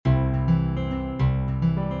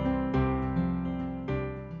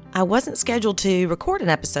I wasn't scheduled to record an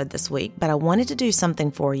episode this week, but I wanted to do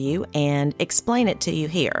something for you and explain it to you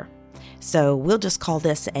here. So we'll just call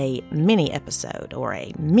this a mini episode or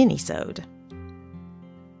a Minisode.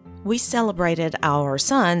 We celebrated our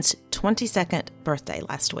son's 22nd birthday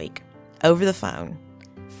last week over the phone,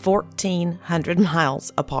 1,400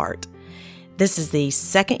 miles apart. This is the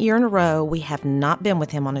second year in a row we have not been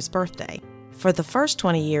with him on his birthday. For the first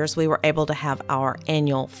 20 years, we were able to have our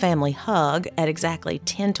annual family hug at exactly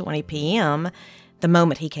 10:20 p.m., the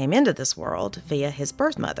moment he came into this world, via his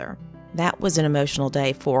birth mother. That was an emotional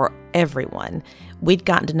day for everyone. We'd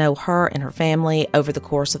gotten to know her and her family over the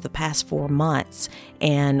course of the past 4 months,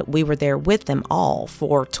 and we were there with them all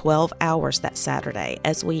for 12 hours that Saturday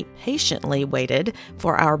as we patiently waited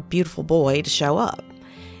for our beautiful boy to show up.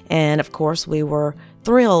 And of course, we were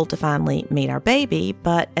thrilled to finally meet our baby,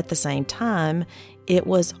 but at the same time, it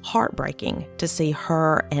was heartbreaking to see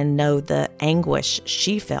her and know the anguish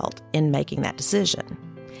she felt in making that decision.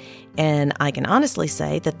 And I can honestly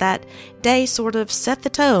say that that day sort of set the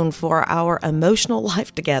tone for our emotional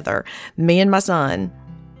life together, me and my son.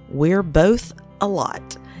 We're both a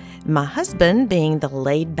lot. My husband being the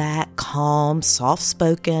laid-back, calm,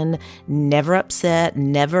 soft-spoken, never upset,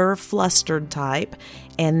 never flustered type.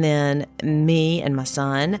 And then me and my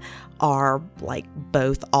son are like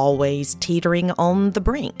both always teetering on the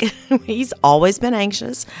brink. He's always been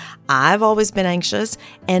anxious. I've always been anxious.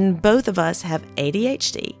 And both of us have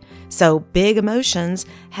ADHD. So big emotions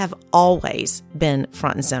have always been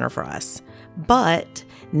front and center for us. But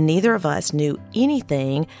neither of us knew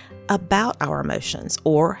anything about our emotions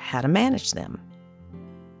or how to manage them.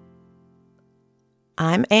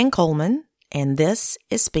 I'm Ann Coleman, and this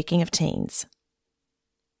is Speaking of Teens.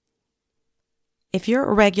 If you're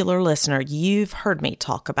a regular listener, you've heard me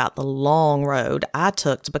talk about the long road I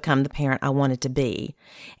took to become the parent I wanted to be.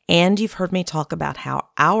 And you've heard me talk about how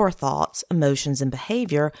our thoughts, emotions, and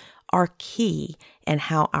behavior are key in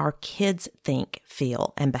how our kids think,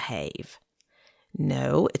 feel, and behave.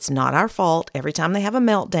 No, it's not our fault every time they have a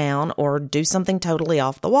meltdown or do something totally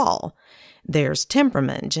off the wall. There's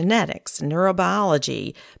temperament, genetics,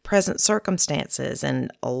 neurobiology, present circumstances,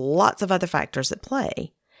 and lots of other factors at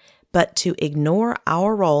play. But to ignore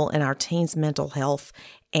our role in our teens' mental health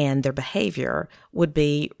and their behavior would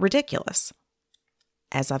be ridiculous.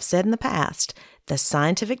 As I've said in the past, the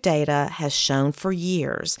scientific data has shown for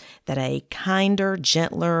years that a kinder,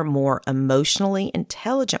 gentler, more emotionally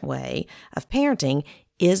intelligent way of parenting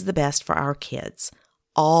is the best for our kids,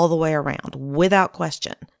 all the way around, without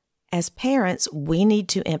question. As parents, we need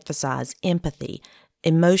to emphasize empathy,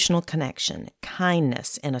 emotional connection,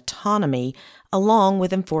 kindness, and autonomy, along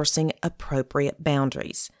with enforcing appropriate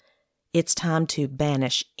boundaries. It's time to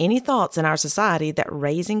banish any thoughts in our society that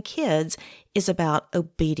raising kids is about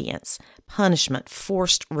obedience, punishment,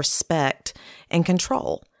 forced respect, and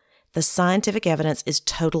control. The scientific evidence is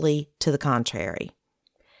totally to the contrary.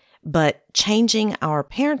 But changing our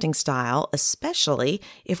parenting style, especially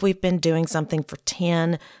if we've been doing something for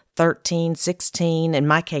 10, 13, 16, in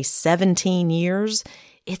my case, 17 years,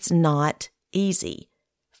 it's not easy.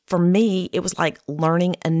 For me, it was like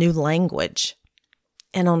learning a new language.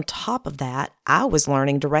 And on top of that, I was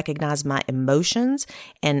learning to recognize my emotions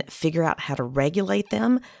and figure out how to regulate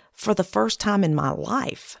them for the first time in my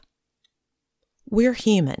life. We're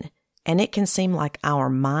human, and it can seem like our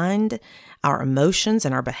mind, our emotions,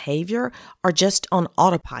 and our behavior are just on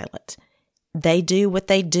autopilot. They do what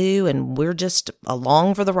they do, and we're just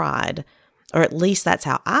along for the ride. Or at least that's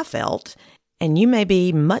how I felt. And you may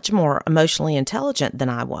be much more emotionally intelligent than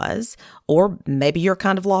I was, or maybe you're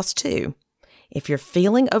kind of lost too. If you're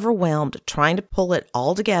feeling overwhelmed trying to pull it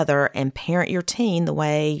all together and parent your teen the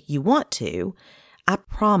way you want to, I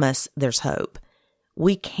promise there's hope.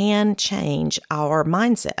 We can change our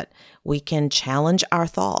mindset. We can challenge our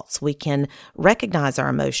thoughts. We can recognize our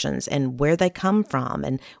emotions and where they come from,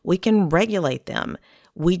 and we can regulate them.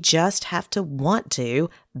 We just have to want to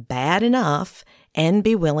bad enough and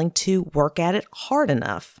be willing to work at it hard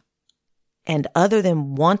enough. And other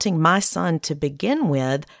than wanting my son to begin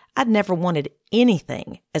with, I'd never wanted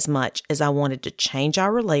anything as much as I wanted to change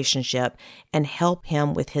our relationship and help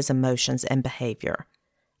him with his emotions and behavior.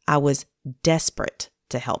 I was desperate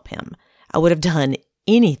to help him. I would have done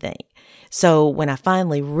anything. So when I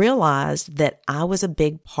finally realized that I was a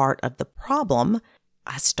big part of the problem,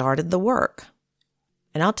 I started the work.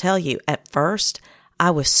 And I'll tell you, at first, I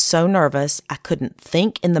was so nervous I couldn't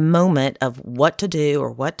think in the moment of what to do or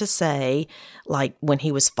what to say, like when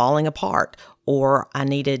he was falling apart or I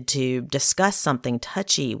needed to discuss something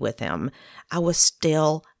touchy with him. I was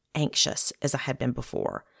still anxious as I had been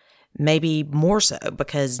before. maybe more so,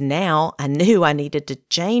 because now I knew I needed to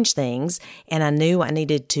change things, and I knew I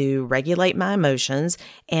needed to regulate my emotions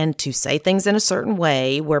and to say things in a certain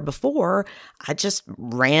way, where before I just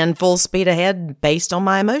ran full speed ahead based on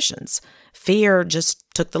my emotions. Fear just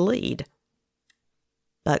took the lead.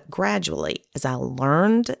 But gradually, as I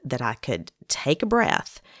learned that I could take a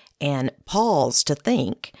breath and pause to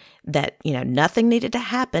think that, nothing needed to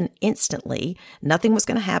happen instantly. Nothing was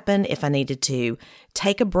going to happen if I needed to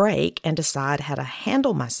take a break and decide how to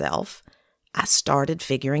handle myself. I started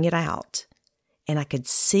figuring it out. And I could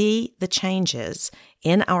see the changes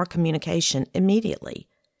in our communication immediately.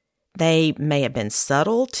 They may have been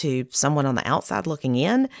subtle to someone on the outside looking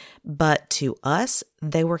in, but to us,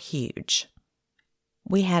 they were huge.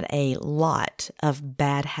 We had a lot of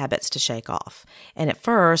bad habits to shake off. And at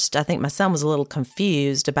first, I think my son was a little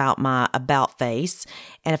confused about my about face.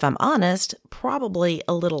 And if I'm honest, probably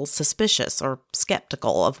a little suspicious or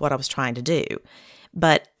skeptical of what I was trying to do.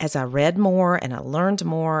 But as I read more and I learned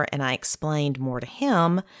more and I explained more to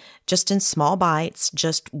him, just in small bites,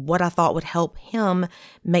 just what I thought would help him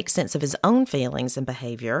make sense of his own feelings and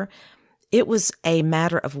behavior, it was a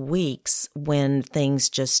matter of weeks when things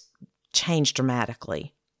just changed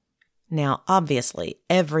dramatically. Now, obviously,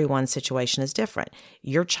 everyone's situation is different.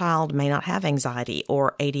 Your child may not have anxiety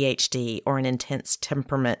or ADHD or an intense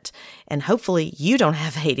temperament, and hopefully you don't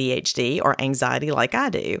have ADHD or anxiety like I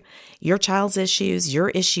do. Your child's issues, your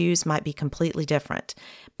issues might be completely different,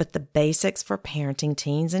 but the basics for parenting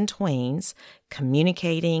teens and tweens,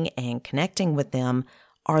 communicating and connecting with them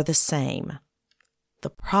are the same. The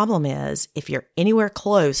problem is, if you're anywhere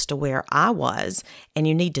close to where I was and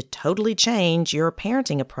you need to totally change your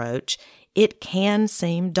parenting approach, it can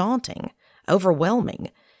seem daunting, overwhelming.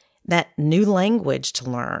 That new language to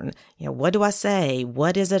learn. What do I say?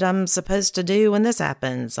 What is it I'm supposed to do when this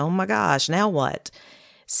happens? Oh my gosh, now what?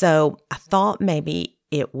 So I thought maybe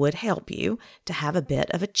it would help you to have a bit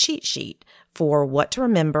of a cheat sheet for what to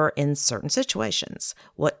remember in certain situations,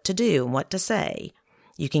 what to do and what to say.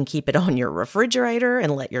 You can keep it on your refrigerator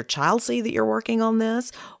and let your child see that you're working on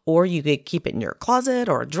this, or you could keep it in your closet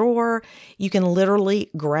or a drawer. You can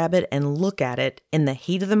literally grab it and look at it in the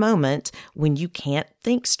heat of the moment when you can't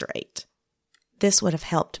think straight. This would have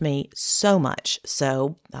helped me so much,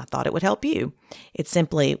 so I thought it would help you. It's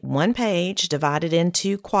simply one page divided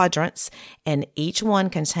into quadrants, and each one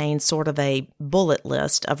contains sort of a bullet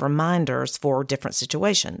list of reminders for different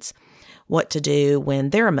situations. What to do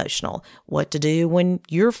when they're emotional, what to do when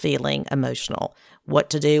you're feeling emotional, what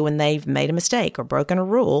to do when they've made a mistake or broken a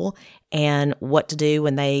rule, and what to do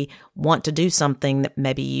when they want to do something that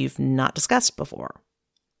maybe you've not discussed before.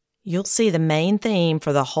 You'll see the main theme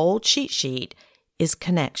for the whole cheat sheet is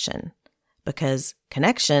connection, because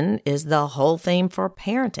connection is the whole theme for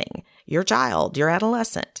parenting your child, your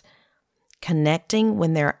adolescent. Connecting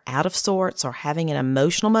when they're out of sorts or having an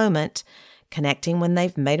emotional moment, connecting when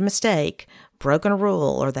they've made a mistake, broken a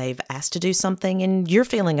rule, or they've asked to do something and you're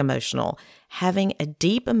feeling emotional. Having a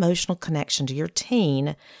deep emotional connection to your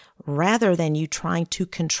teen rather than you trying to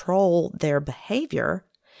control their behavior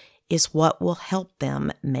is what will help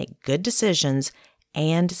them make good decisions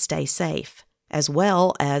and stay safe, as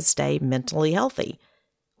well as stay mentally healthy,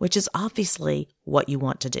 which is obviously what you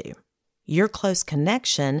want to do. Your close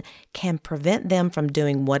connection can prevent them from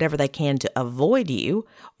doing whatever they can to avoid you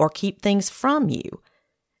or keep things from you.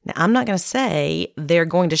 Now, I'm not going to say they're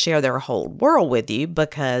going to share their whole world with you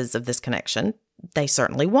because of this connection. They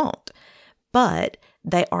certainly won't. But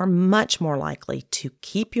they are much more likely to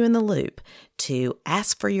keep you in the loop, to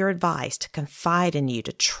ask for your advice, to confide in you,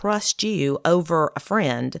 to trust you over a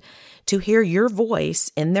friend, to hear your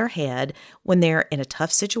voice in their head when they're in a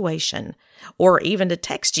tough situation, or even to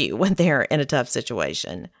text you when they're in a tough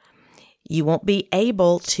situation. You won't be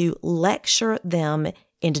able to lecture them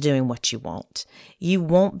into doing what you want. You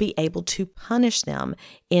won't be able to punish them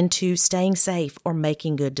into staying safe or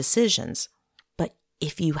making good decisions. But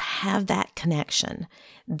if you have that connection,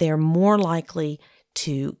 they're more likely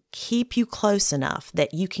to keep you close enough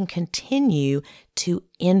that you can continue to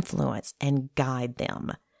influence and guide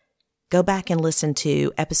them. Go back and listen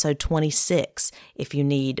to episode 26 if you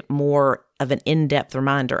need more of an in-depth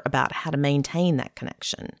reminder about how to maintain that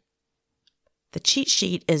connection. The cheat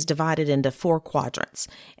sheet is divided into 4 quadrants,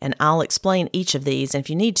 and I'll explain each of these, and if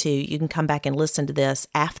you need to, you can come back and listen to this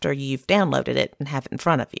after you've downloaded it and have it in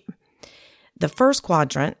front of you. The first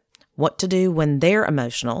quadrant, what to do when they're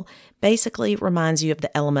emotional, basically reminds you of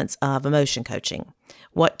the elements of emotion coaching,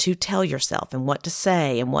 what to tell yourself and what to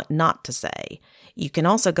say and what not to say. You can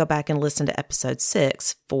also go back and listen to episode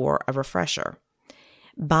 6 for a refresher.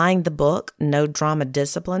 Buying the book, No Drama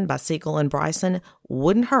Discipline by Siegel and Bryson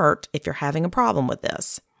wouldn't hurt if you're having a problem with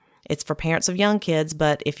this. It's for parents of young kids,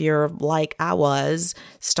 but if you're like I was,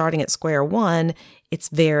 starting at square one, it's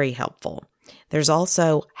very helpful. There's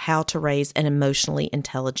also How to Raise an Emotionally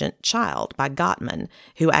Intelligent Child by Gottman,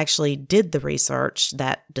 who actually did the research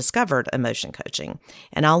that discovered emotion coaching.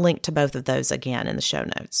 And I'll link to both of those again in the show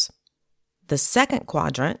notes. The second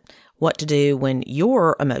quadrant, What to Do When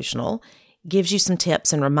You're Emotional, gives you some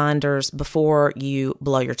tips and reminders before you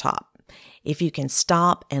blow your top. If you can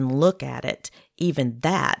stop and look at it, even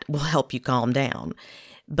that will help you calm down.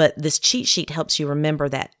 But this cheat sheet helps you remember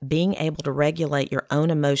that being able to regulate your own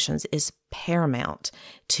emotions is paramount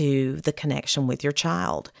to the connection with your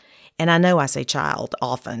child. And I know I say child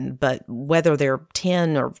often, but whether they're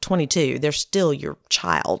 10 or 22, they're still your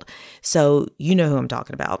child. So you know who I'm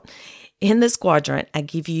talking about. In this quadrant, I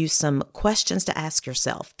give you some questions to ask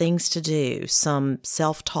yourself, things to do, some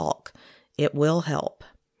self-talk. It will help.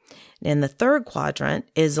 And the third quadrant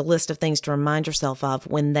is a list of things to remind yourself of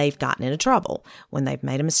when they've gotten into trouble, when they've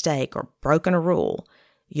made a mistake or broken a rule.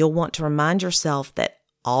 You'll want to remind yourself that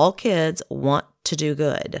all kids want to do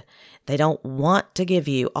good. They don't want to give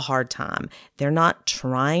you a hard time. They're not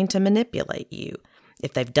trying to manipulate you.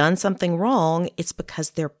 If they've done something wrong, it's because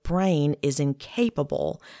their brain is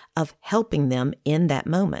incapable of helping them in that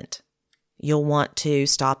moment. You'll want to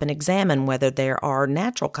stop and examine whether there are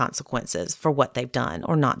natural consequences for what they've done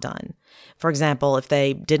or not done. For example, if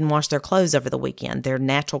they didn't wash their clothes over the weekend, their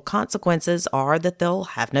natural consequences are that they'll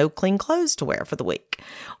have no clean clothes to wear for the week,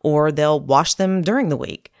 or they'll wash them during the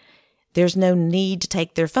week. There's no need to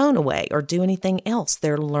take their phone away or do anything else.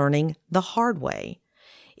 They're learning the hard way.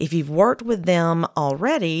 If you've worked with them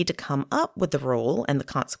already to come up with the rule and the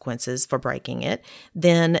consequences for breaking it,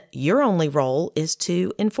 then your only role is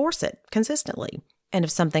to enforce it consistently. And if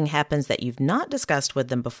something happens that you've not discussed with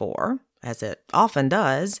them before, as it often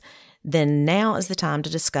does, then now is the time to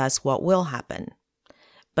discuss what will happen.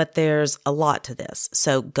 But there's a lot to this,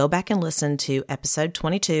 so go back and listen to episode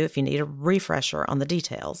 22 if you need a refresher on the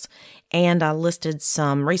details. And I listed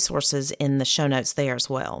some resources in the show notes there as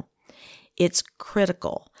well. It's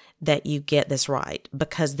critical that you get this right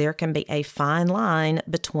because there can be a fine line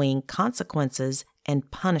between consequences and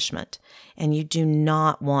punishment, and you do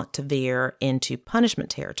not want to veer into punishment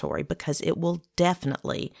territory because it will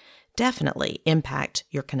definitely impact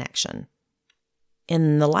your connection.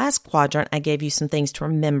 In the last quadrant, I gave you some things to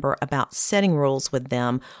remember about setting rules with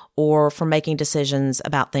them or for making decisions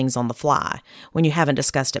about things on the fly when you haven't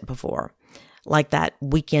discussed it before. Like that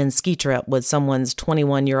weekend ski trip with someone's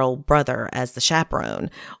 21-year-old brother as the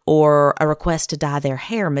chaperone, or a request to dye their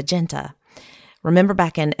hair magenta. Remember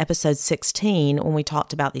back in episode 16 when we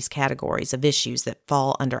talked about these categories of issues that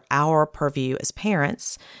fall under our purview as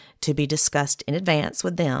parents to be discussed in advance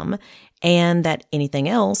with them, and that anything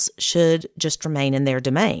else should just remain in their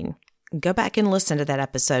domain. Go back and listen to that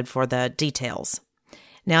episode for the details.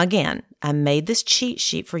 Now again, I made this cheat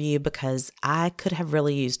sheet for you because I could have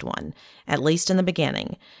really used one, at least in the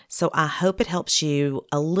beginning. So I hope it helps you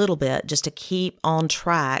a little bit just to keep on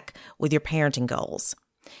track with your parenting goals.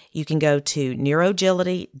 You can go to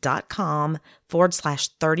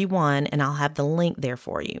neuroagility.com/31 and I'll have the link there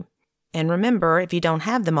for you. And remember, if you don't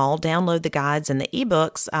have them all, download the guides and the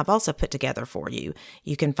ebooks I've also put together for you.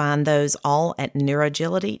 You can find those all at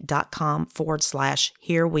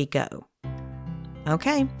neuroagility.com/here we go.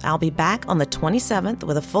 Okay, I'll be back on the 27th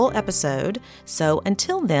with a full episode. So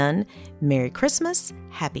until then, Merry Christmas,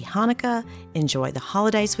 Happy Hanukkah, enjoy the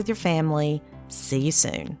holidays with your family. See you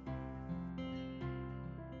soon.